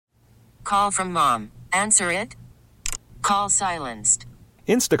call from mom. Answer it. Call silenced.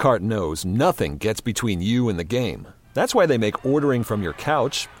 Instacart knows nothing gets between you and the game. That's why they make ordering from your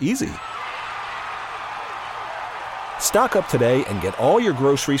couch easy. Stock up today and get all your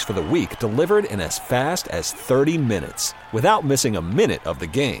groceries for the week delivered in as fast as 30 minutes without missing a minute of the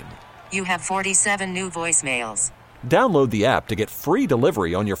game. You have 47 new voicemails. Download the app to get free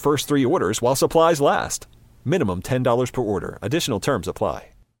delivery on your first 3 orders while supplies last. Minimum $10 per order. Additional terms apply.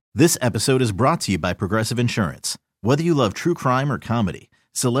 This episode is brought to you by Progressive Insurance. Whether you love true crime or comedy,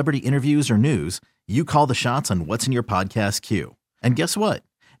 celebrity interviews or news, you call the shots on what's in your podcast queue. And guess what?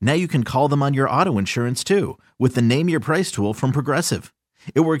 Now you can call them on your auto insurance too with the Name Your Price tool from Progressive.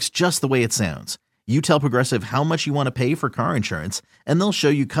 It works just the way it sounds. You tell Progressive how much you want to pay for car insurance, and they'll show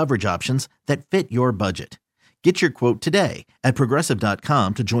you coverage options that fit your budget. Get your quote today at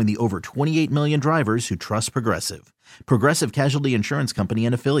Progressive.com to join the over 28 million drivers who trust Progressive. Progressive Casualty Insurance Company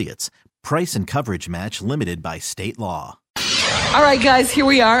and Affiliates. Price and coverage match limited by state law. All right, guys, here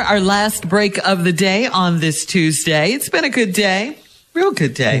we are, our last break of the day on this Tuesday. It's been a good day. Real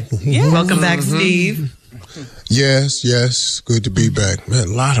good day. Yeah. Welcome back, Steve. Yes. Good to be back. Man,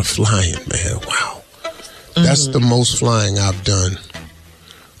 a lot of flying, man. Wow. That's the most flying I've done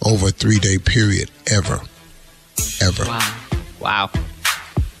over a 3-day period ever. Wow.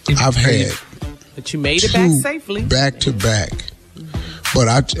 I've had But you made it back safely. Back to back. But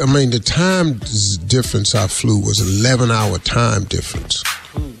I mean, the time difference I flew was 11-hour time difference.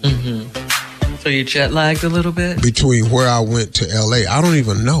 So you jet lagged a little bit? Between where I went to L.A. I don't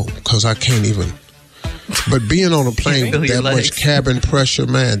even know because I can't even. But being on a plane with that much cabin pressure,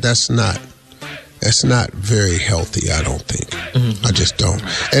 man, that's not very healthy, I don't think. I just don't.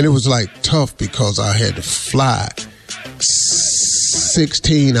 And it was like tough because I had to fly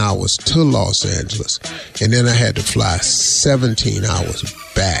 16 hours to Los Angeles, and then I had to fly 17 hours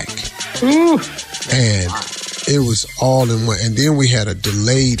back. And it was all in one. And then we had a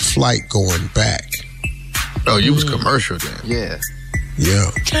delayed flight going back. Oh, you was commercial then? Yeah.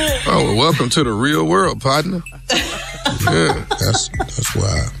 Oh, well, welcome to the real world, partner. Yeah. That's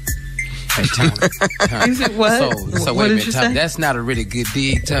why. Hey, Tommy. Is it what? So what wait a did minute, you Tommy. say? That's not a really good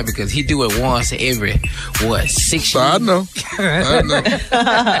dig, Tommy, because he do it once every, 6 years? I know.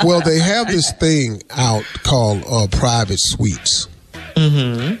 Well, they have this thing out called private suites.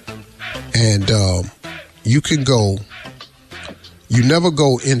 And you can go, you never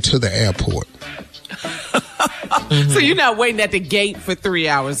go into the airport. So you're not waiting at the gate for 3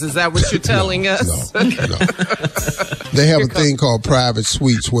 hours. Is that what you're telling us? No. They have a thing called private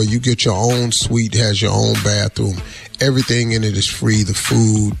suites where you get your own suite, has your own bathroom. Everything in it is free. The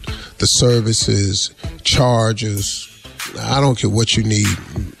food, the services, charges. I don't care what you need.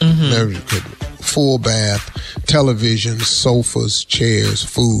 Full bath, television, sofas, chairs,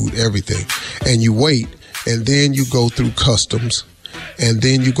 food, everything. And you wait, and then you go through customs. And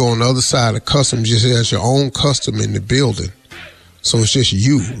then you go on the other side of customs, just has your own custom in the building. So it's just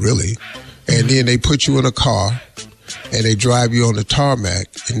you, really. And then they put you in a car, and they drive you on the tarmac,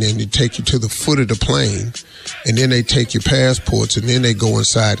 and then they take you to the foot of the plane, and then they take your passports, and then they go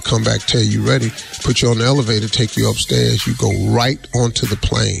inside, come back, tell you ready, put you on the elevator, take you upstairs. You go right onto the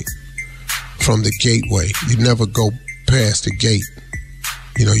plane from the gateway. You never go past the gate.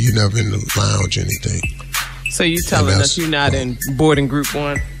 You know, you're never in the lounge or anything. So you telling us you're not in boarding group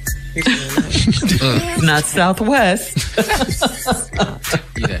 1? Not Southwest.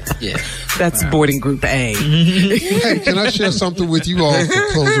 Yeah. That's boarding group A. Hey, can I share something with you all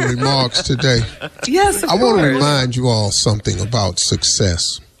for closing remarks today? Yes, of course. I want to remind you all something about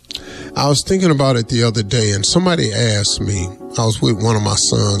success. I was thinking about it the other day, and somebody asked me, I was with one of my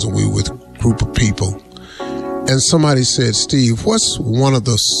sons, and we were with a group of people, and somebody said, Steve, what's one of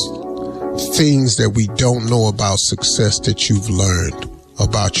the things that we don't know about success that you've learned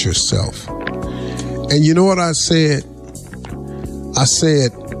about yourself? And you know what I said? I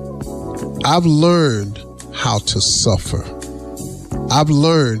said, I've learned how to suffer. I've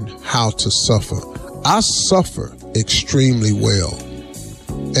learned how to suffer. I suffer extremely well.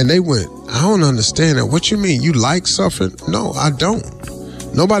 And they went, I don't understand that. What you mean? You like suffering? No, I don't.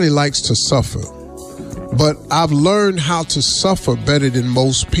 Nobody likes to suffer. But I've learned how to suffer better than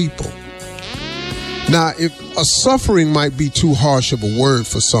most people. Now, if a suffering might be too harsh of a word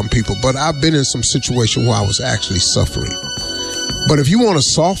for some people, but I've been in some situation where I was actually suffering. But if you want to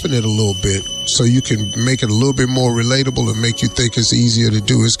soften it a little bit so you can make it a little bit more relatable and make you think it's easier to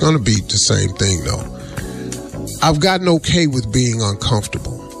do, it's going to be the same thing, though. I've gotten okay with being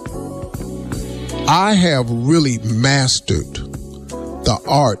uncomfortable. I have really mastered the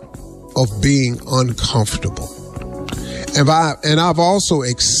art of being uncomfortable. And I've also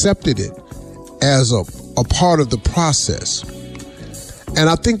accepted it as a part of the process. And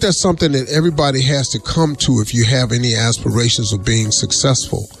I think that's something that everybody has to come to if you have any aspirations of being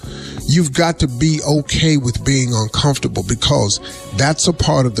successful. You've got to be okay with being uncomfortable, because that's a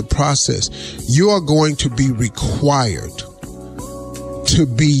part of the process. You are going to be required to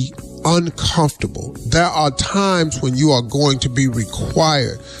be uncomfortable. There are times when you are going to be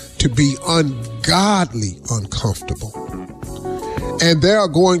required to be ungodly uncomfortable. And there are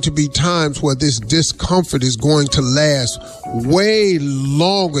going to be times where this discomfort is going to last way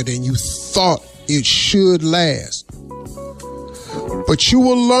longer than you thought it should last. But you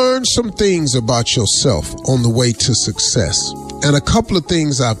will learn some things about yourself on the way to success. And a couple of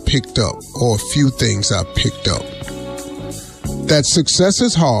things I picked up, or a few things I picked up. That success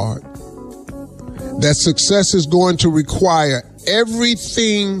is hard. That success is going to require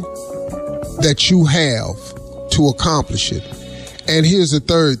everything that you have to accomplish it. And here's the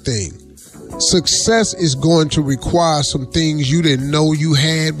third thing. Success is going to require some things you didn't know you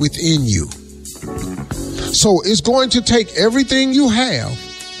had within you. So it's going to take everything you have,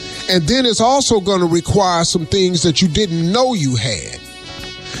 and then it's also going to require some things that you didn't know you had.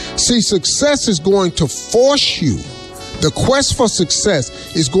 See, success is going to force you. The quest for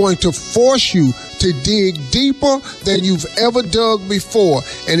success is going to force you to dig deeper than you've ever dug before,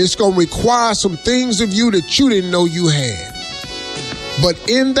 and it's going to require some things of you that you didn't know you had. But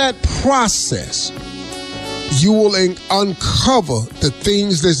in that process, you will uncover the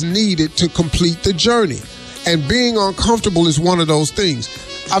things that's needed to complete the journey. And being uncomfortable is one of those things.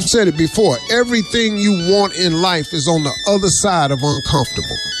 I've said it before. Everything you want in life is on the other side of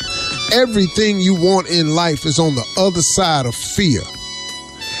uncomfortable. Everything you want in life is on the other side of fear.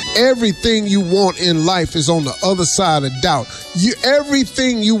 Everything you want in life is on the other side of doubt.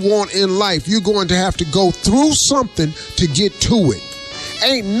 Everything you want in life, you're going to have to go through something to get to it.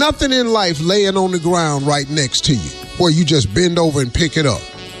 Ain't nothing in life laying on the ground right next to you where you just bend over and pick it up.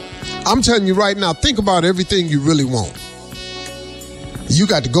 I'm telling you right now, think about everything you really want. You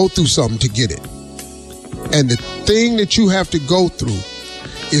got to go through something to get it. And the thing that you have to go through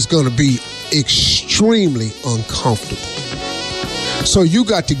is going to be extremely uncomfortable. So you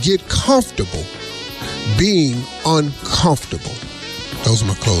got to get comfortable being uncomfortable. Those are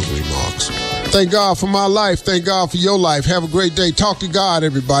my closing remarks. Thank God for my life. Thank God for your life. Have a great day. Talk to God,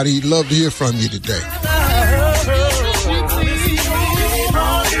 everybody. He'd love to hear from you today.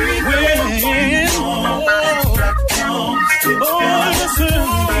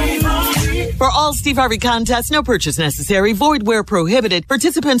 For all Steve Harvey contests, no purchase necessary, void where prohibited.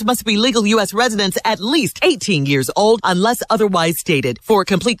 Participants must be legal U.S. residents at least 18 years old unless otherwise stated. For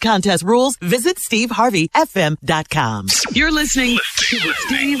complete contest rules, visit SteveHarveyFM.com. You're listening to the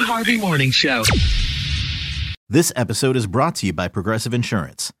Steve Harvey Morning Show. This episode is brought to you by Progressive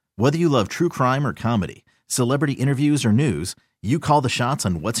Insurance. Whether you love true crime or comedy, celebrity interviews or news, you call the shots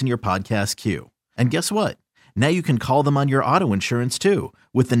on what's in your podcast queue. And guess what? Now you can call them on your auto insurance too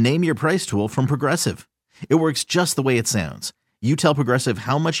with the Name Your Price tool from Progressive. It works just the way it sounds. You tell Progressive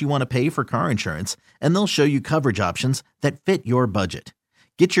how much you want to pay for car insurance, and they'll show you coverage options that fit your budget.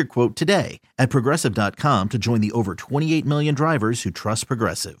 Get your quote today at Progressive.com to join the over 28 million drivers who trust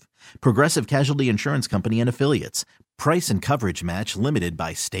Progressive. Progressive Casualty Insurance Company and Affiliates. Price and coverage match limited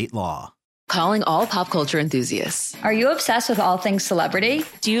by state law. Calling all pop culture enthusiasts. Are you obsessed with all things celebrity?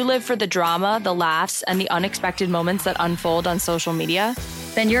 Do you live for the drama, the laughs, and the unexpected moments that unfold on social media?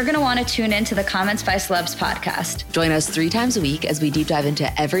 Then you're going to want to tune in to the Comments by Celebs podcast. Join us 3 times a week as we deep dive into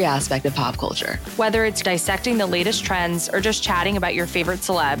every aspect of pop culture. Whether it's dissecting the latest trends or just chatting about your favorite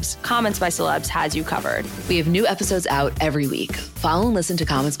celebs, Comments by Celebs has you covered. We have new episodes out every week. Follow and listen to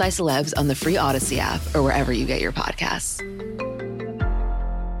Comments by Celebs on the free Odyssey app or wherever you get your podcasts.